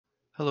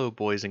Hello,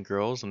 boys and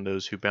girls, and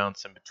those who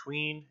bounce in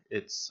between.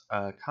 It's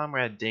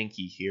Comrade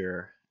Dankey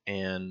here,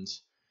 and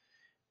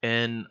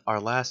in our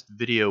last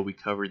video, we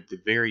covered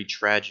the very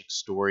tragic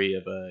story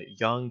of a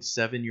young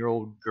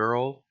 7-year-old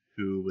girl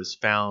who was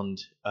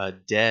found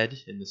dead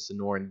in the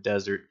Sonoran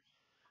Desert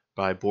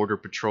by Border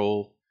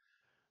Patrol.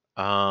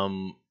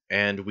 And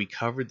we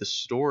covered the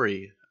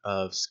story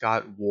of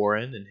Scott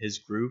Warren and his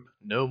group,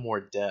 No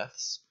More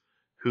Deaths,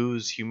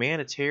 whose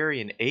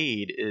humanitarian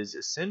aid is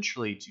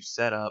essentially to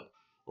set up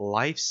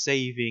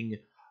life-saving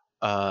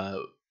uh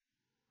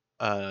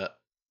uh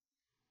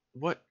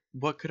what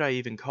could I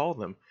even call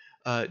them?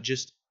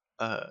 Just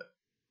uh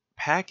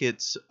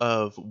packets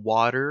of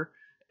water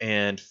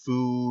and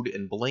food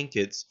and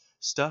blankets,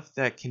 stuff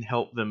that can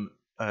help them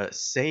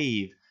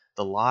save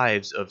the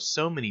lives of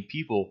so many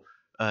people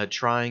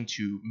trying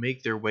to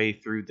make their way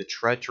through the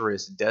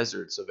treacherous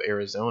deserts of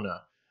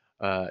Arizona,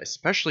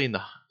 especially in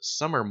the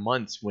summer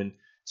months when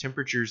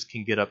temperatures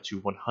can get up to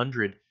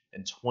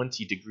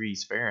 120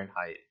 degrees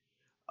Fahrenheit.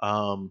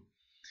 Um,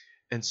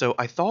 and so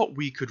I thought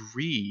we could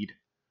read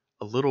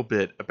a little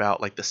bit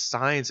about like the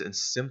signs and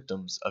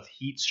symptoms of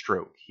heat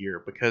stroke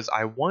here because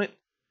I want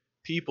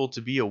people to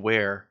be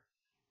aware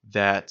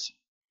that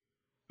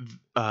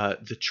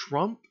the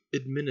Trump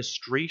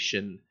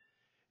administration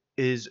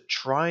is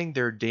trying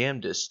their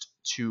damnedest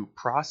to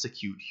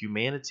prosecute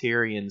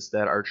humanitarians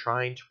that are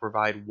trying to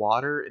provide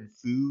water and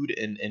food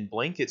and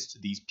blankets to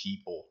these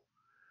people,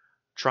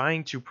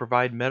 trying to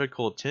provide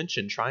medical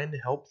attention, trying to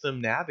help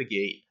them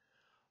navigate.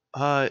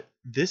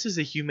 This is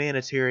a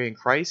humanitarian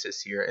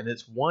crisis here, and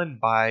it's one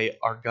by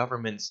our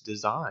government's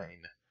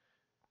design.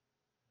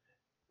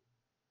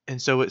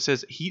 And so it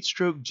says heat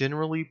stroke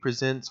generally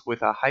presents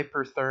with a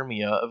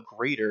hyperthermia of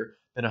greater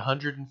than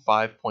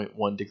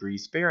 105.1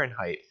 degrees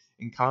Fahrenheit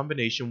in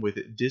combination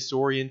with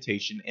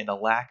disorientation and a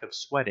lack of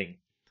sweating.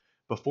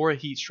 Before a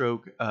heat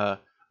stroke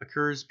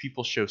occurs,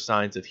 people show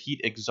signs of heat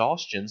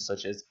exhaustion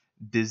such as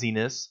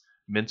dizziness,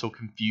 mental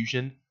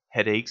confusion,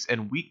 headaches,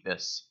 and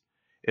weakness.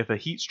 If a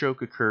heat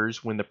stroke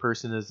occurs when the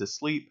person is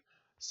asleep,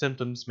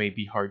 symptoms may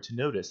be hard to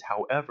notice.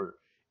 However,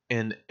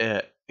 an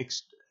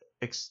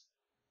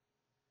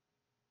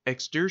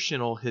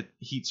exertional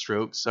heat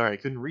stroke, sorry, I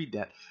couldn't read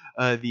that,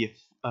 the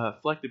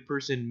afflicted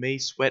person may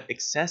sweat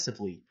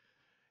excessively.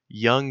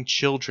 Young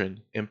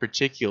children, in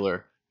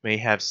particular, may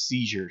have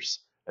seizures.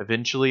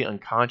 Eventually,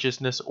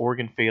 unconsciousness,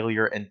 organ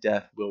failure, and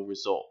death will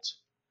result.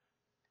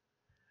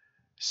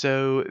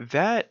 So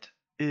that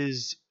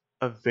is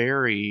a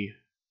very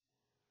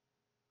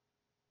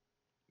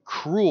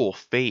cruel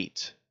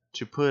fate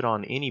to put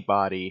on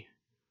anybody,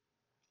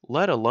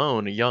 let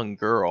alone a young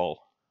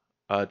girl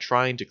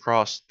trying to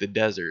cross the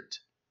desert.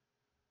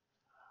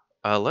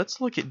 Let's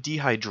look at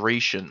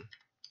dehydration,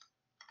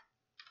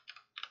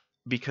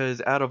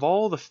 because out of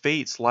all the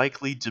fates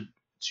likely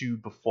to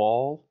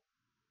befall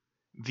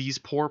these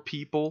poor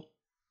people,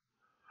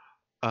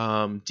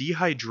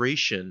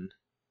 dehydration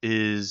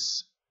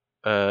is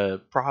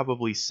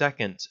probably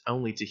second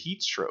only to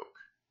heat stroke.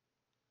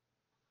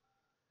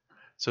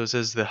 So it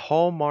says the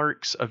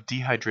hallmarks of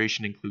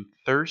dehydration include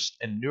thirst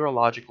and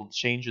neurological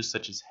changes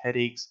such as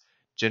headaches,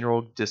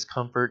 general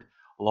discomfort,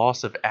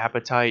 loss of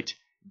appetite,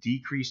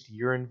 decreased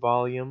urine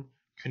volume,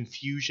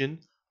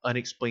 confusion,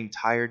 unexplained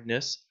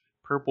tiredness,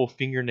 purple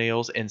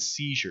fingernails, and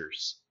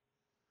seizures.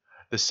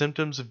 The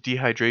symptoms of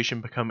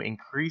dehydration become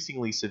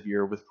increasingly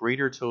severe with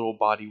greater total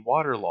body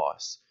water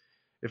loss.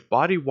 If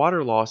body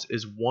water loss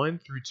is 1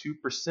 through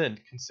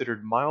 2%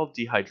 considered mild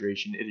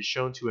dehydration, it is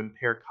shown to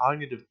impair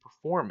cognitive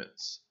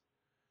performance.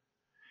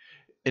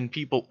 In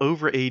people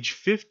over age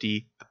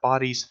 50, the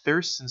body's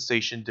thirst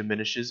sensation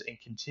diminishes and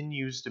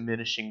continues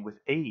diminishing with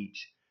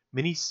age.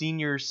 Many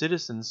senior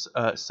citizens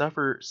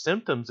suffer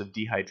symptoms of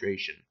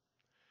dehydration.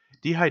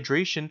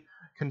 Dehydration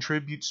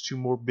contributes to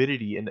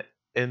morbidity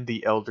in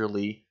the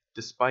elderly,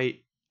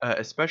 despite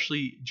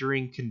especially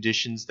during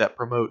conditions that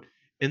promote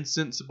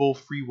insensible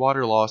free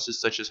water losses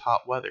such as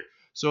hot weather.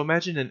 So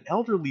imagine an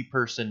elderly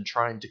person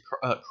trying to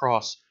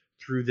cross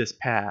through this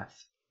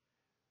path.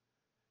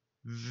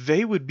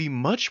 They would be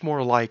much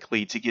more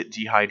likely to get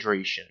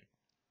dehydration.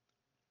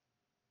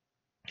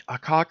 A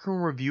Cochrane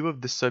review of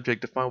the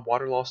subject defined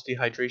water loss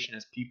dehydration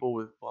as people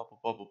with blah blah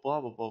blah blah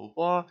blah blah blah blah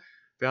blah.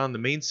 Found the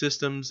main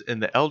systems in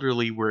the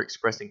elderly were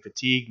expressing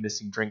fatigue,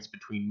 missing drinks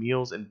between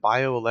meals, and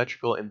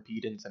bioelectrical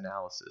impedance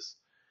analysis.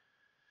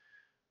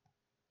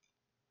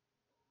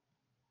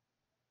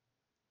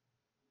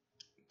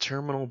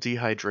 Terminal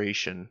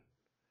dehydration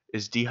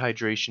is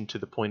dehydration to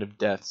the point of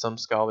death. Some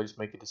scholars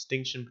make a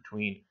distinction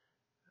between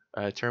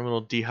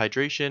terminal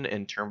dehydration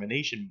and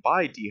termination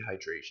by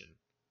dehydration.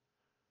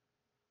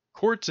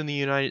 Courts in the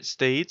United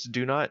States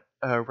do not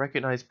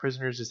recognize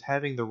prisoners as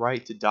having the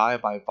right to die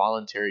by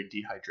voluntary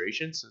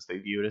dehydration since they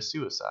view it as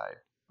suicide.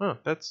 Huh,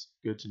 that's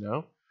good to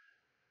know.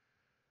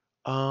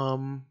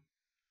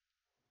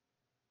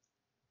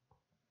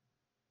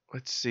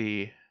 Let's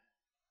see.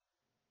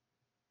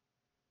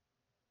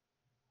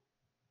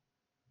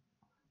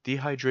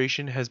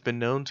 Dehydration has been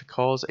known to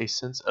cause a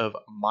sense of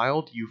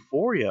mild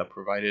euphoria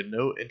provided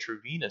no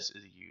intravenous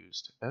is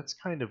used. That's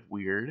kind of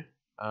weird.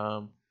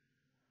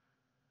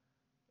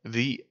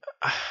 The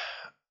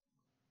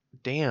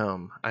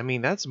damn, I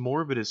mean that's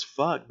morbid as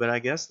fuck, but I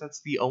guess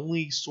that's the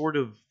only sort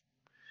of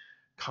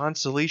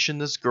consolation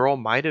this girl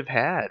might have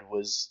had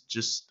was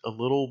just a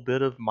little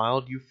bit of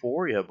mild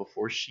euphoria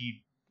before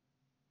she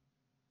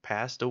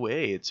passed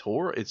away. It's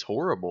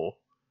horrible.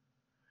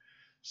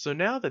 So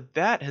now that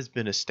that has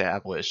been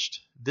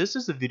established, this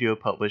is a video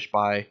published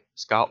by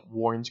Scott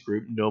Warren's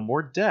group No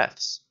More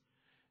Deaths.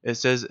 It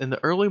says, in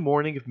the early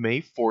morning of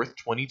May 4th,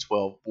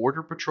 2012,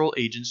 Border Patrol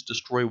agents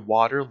destroy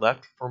water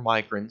left for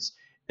migrants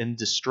in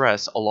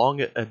distress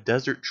along a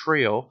desert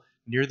trail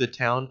near the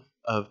town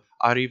of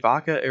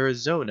Arivaca,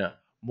 Arizona.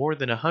 More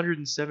than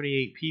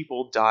 178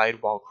 people died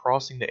while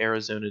crossing the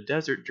Arizona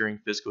desert during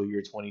fiscal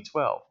year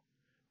 2012.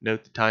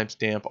 Note the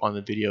timestamp on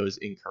the video is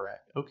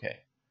incorrect. Okay.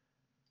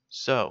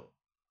 So.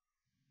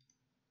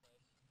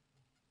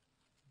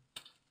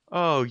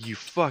 Oh, you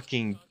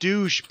fucking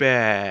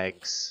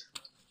douchebags.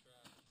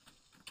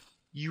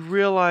 You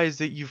realize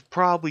that you've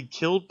probably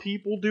killed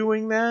people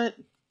doing that?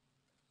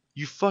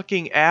 You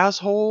fucking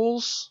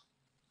assholes?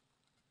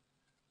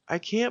 I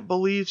can't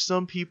believe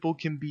some people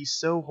can be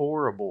so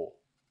horrible.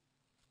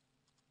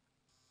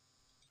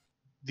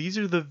 These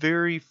are the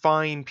very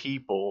fine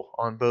people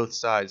on both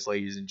sides,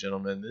 ladies and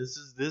gentlemen. This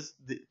is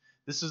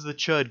the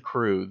Chud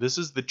crew. This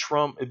is the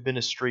Trump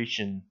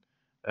administration.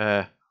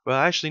 Well,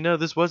 actually, no,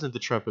 this wasn't the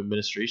Trump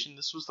administration.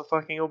 This was the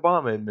fucking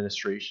Obama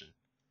administration.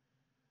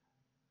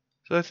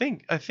 So I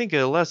think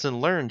a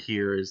lesson learned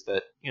here is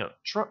that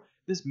Trump.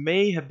 This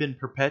may have been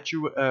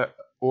propelled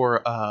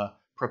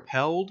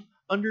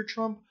under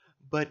Trump,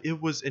 but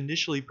it was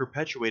initially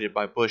perpetuated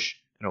by Bush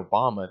and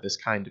Obama. This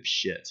kind of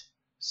shit.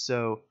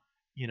 So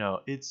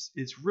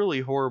it's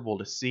really horrible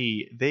to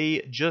see.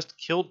 They just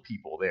killed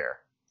people there.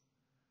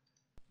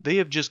 They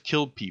have just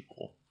killed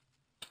people.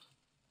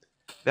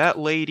 That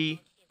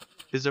lady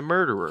is a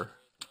murderer,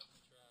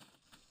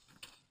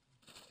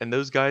 and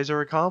those guys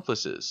are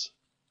accomplices.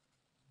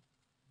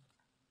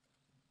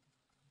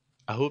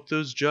 I hope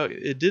those jugs...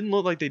 It didn't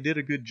look like they did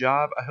a good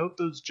job. I hope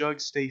those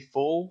jugs stay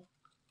full.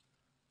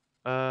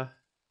 I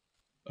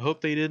hope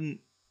they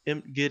didn't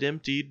get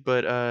emptied,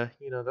 but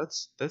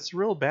that's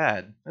real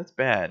bad. That's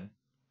bad.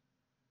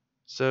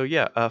 So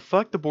yeah,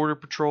 fuck the Border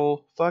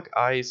Patrol. Fuck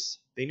ICE.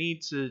 They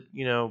need to,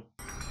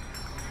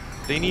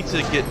 they need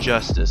to get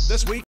justice. This week